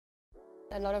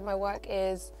A lot of my work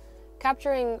is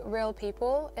capturing real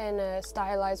people in a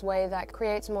stylized way that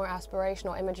creates more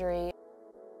aspirational imagery.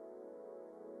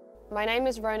 My name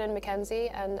is Ronan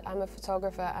McKenzie and I'm a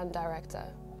photographer and director.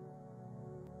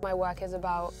 My work is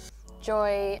about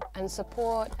joy and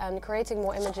support and creating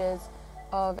more images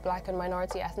of Black and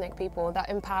minority ethnic people that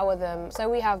empower them so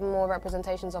we have more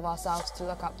representations of ourselves to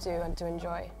look up to and to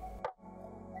enjoy.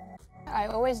 I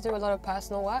always do a lot of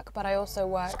personal work, but I also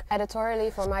work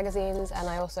editorially for magazines and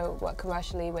I also work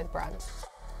commercially with brands.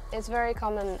 It's very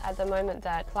common at the moment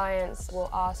that clients will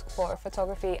ask for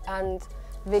photography and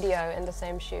video in the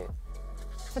same shoot.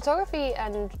 Photography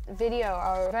and video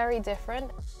are very different.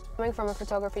 Coming from a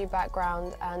photography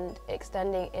background and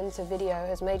extending into video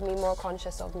has made me more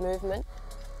conscious of movement.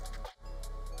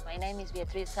 My name is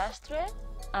Beatriz Sastre.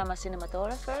 I'm a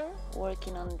cinematographer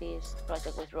working on this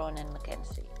project with Ronan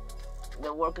McKenzie.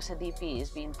 The work as a DP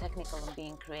is being technical and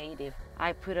being creative.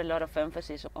 I put a lot of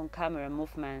emphasis on camera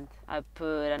movement. I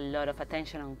put a lot of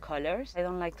attention on colors. I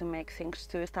don't like to make things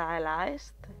too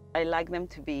stylized. I like them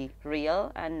to be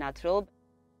real and natural.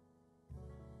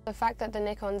 The fact that the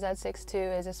Nikon Z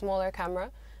is a smaller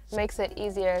camera makes it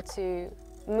easier to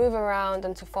move around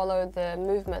and to follow the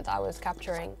movement I was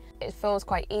capturing. It feels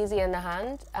quite easy in the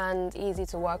hand and easy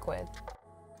to work with.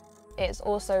 It's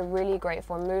also really great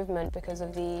for movement because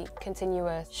of the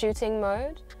continuous shooting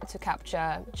mode to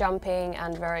capture jumping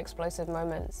and very explosive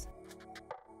moments.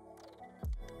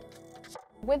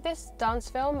 With this dance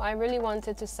film, I really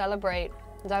wanted to celebrate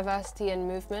diversity in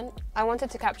movement. I wanted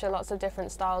to capture lots of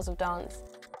different styles of dance.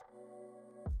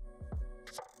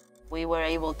 We were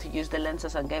able to use the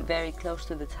lenses and get very close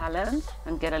to the talent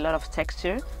and get a lot of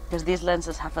texture because these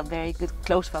lenses have a very good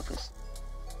close focus.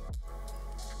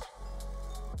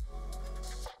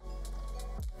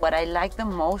 What I like the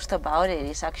most about it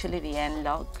is actually the end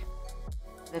lock.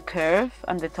 The curve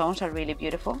and the tones are really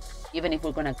beautiful. Even if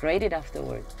we're going to grade it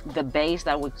afterwards, the base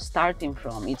that we're starting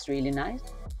from, it's really nice.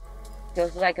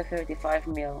 Feels like a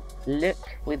 35mm look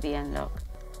with the end lock.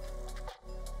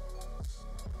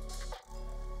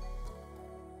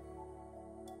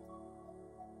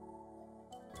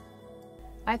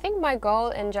 I think my goal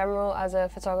in general as a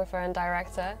photographer and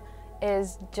director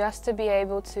is just to be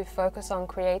able to focus on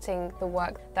creating the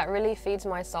work that really feeds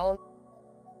my soul.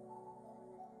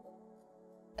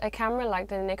 A camera like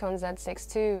the Nikon Z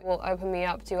will open me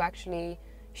up to actually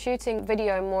shooting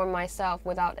video more myself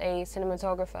without a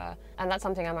cinematographer, and that's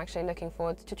something I'm actually looking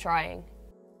forward to trying.